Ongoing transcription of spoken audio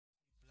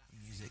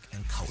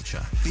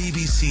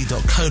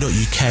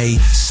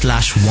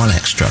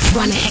bbc.co.uk/1extra.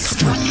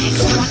 1extra.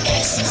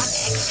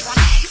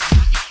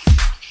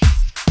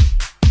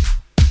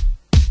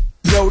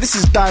 Yo, this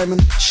is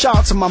Diamond. Shout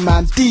out to my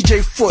man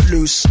DJ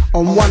Footloose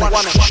on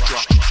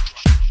 1extra.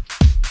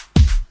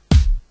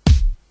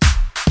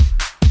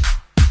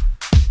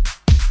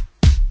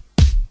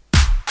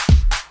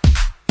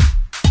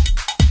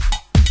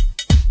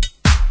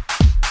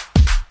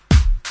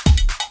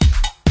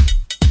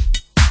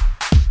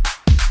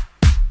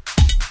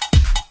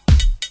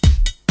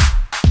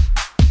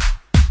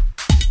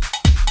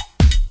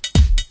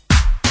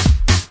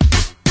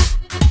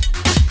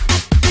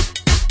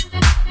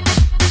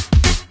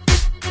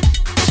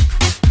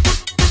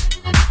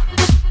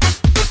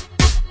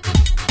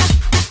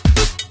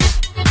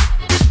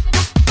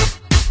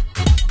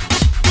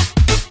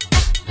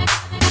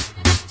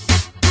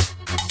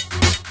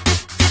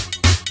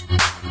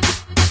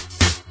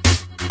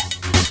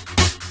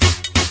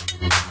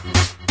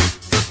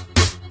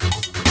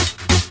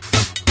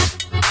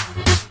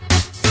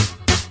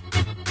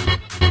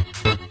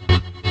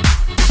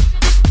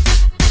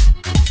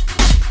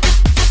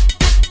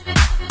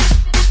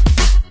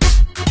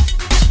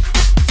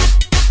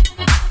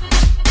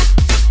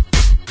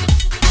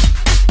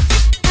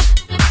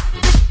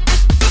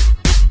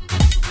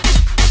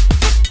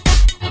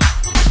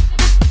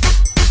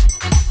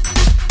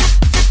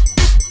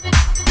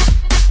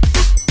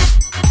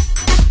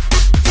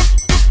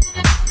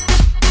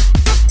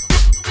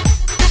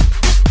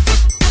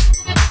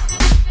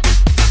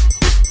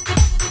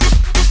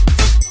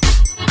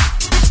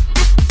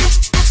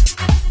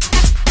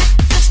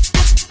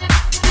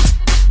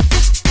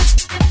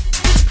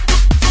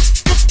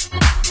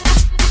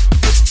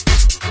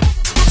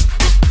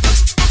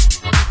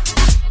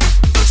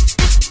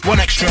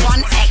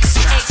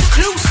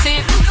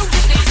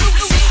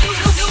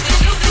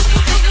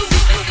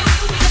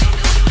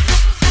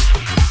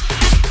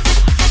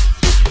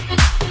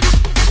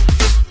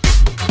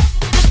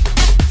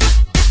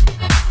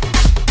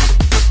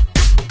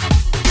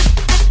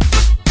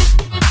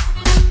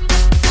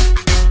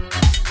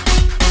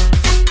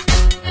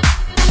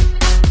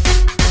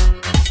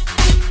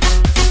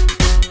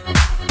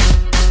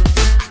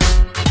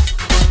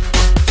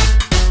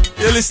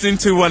 Listening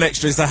to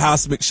 1extra, it's a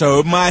house mix show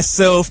with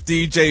myself,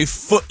 DJ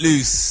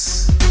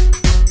Footloose.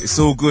 It's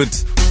all good.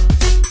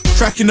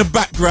 Track in the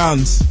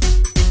background,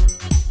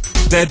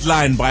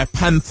 Deadline by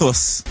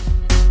Panthos,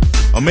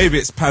 or maybe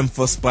it's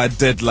Panthos by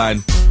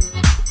Deadline.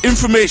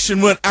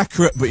 Information weren't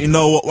accurate, but you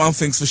know what, one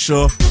thing's for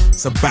sure,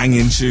 it's a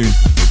banging tune.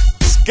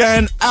 It's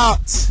going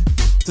out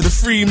to the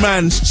three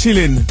mans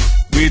chilling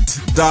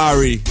with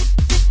Dari.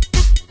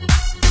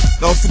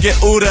 Don't forget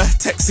all the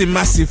texting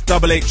massive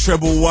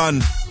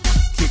 8811.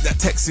 Keep that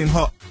texting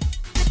hot.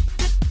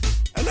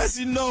 And as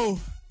you know,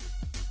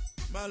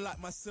 man like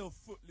myself,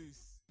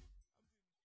 Footloose.